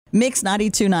Mix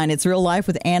 92.9, it's Real Life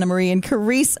with Anna Marie and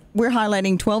Carice. We're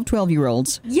highlighting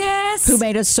 12-year-olds. Yes. Who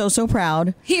made us so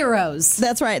proud. Heroes.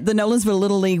 That's right. The Nolensville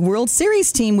Little League World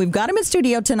Series team. We've got them in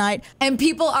studio tonight. And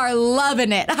people are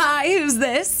loving it. Hi, who's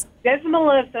this? This is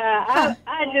Melissa.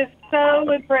 I'm just so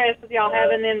impressed with y'all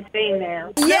having them team there.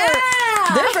 Yeah.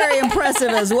 They're very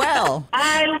impressive as well.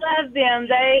 I love them.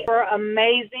 They were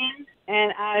amazing,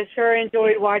 and I sure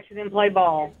enjoyed watching them play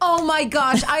ball. Oh my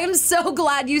gosh, I am so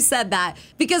glad you said that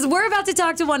because we're about to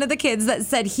talk to one of the kids that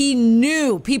said he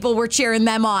knew people were cheering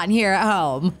them on here at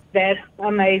home. That's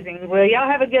amazing. Well, y'all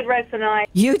have a good rest of the night.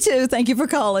 You too. Thank you for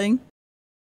calling.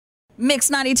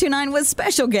 Mix 92.9 with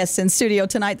special guests in studio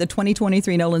tonight, the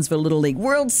 2023 Nolensville Little League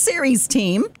World Series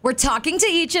team. We're talking to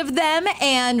each of them,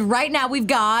 and right now we've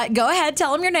got, go ahead,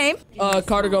 tell them your name.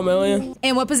 Carter Gomillion.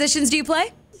 And what positions do you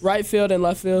play? Right field and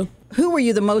left field. Who were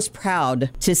you the most proud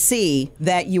to see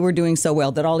that you were doing so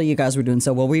well, that all of you guys were doing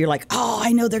so well, where you're like, oh,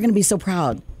 I know they're going to be so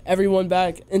proud? Everyone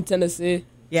back in Tennessee.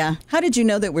 Yeah. How did you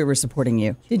know that we were supporting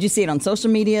you? Did you see it on social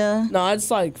media? No, I just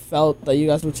felt that you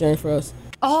guys were cheering for us.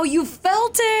 Oh, you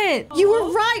felt it. You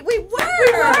were right. We were.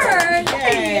 We were.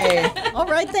 Yay. All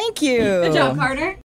right. Thank you. Good job, Carter.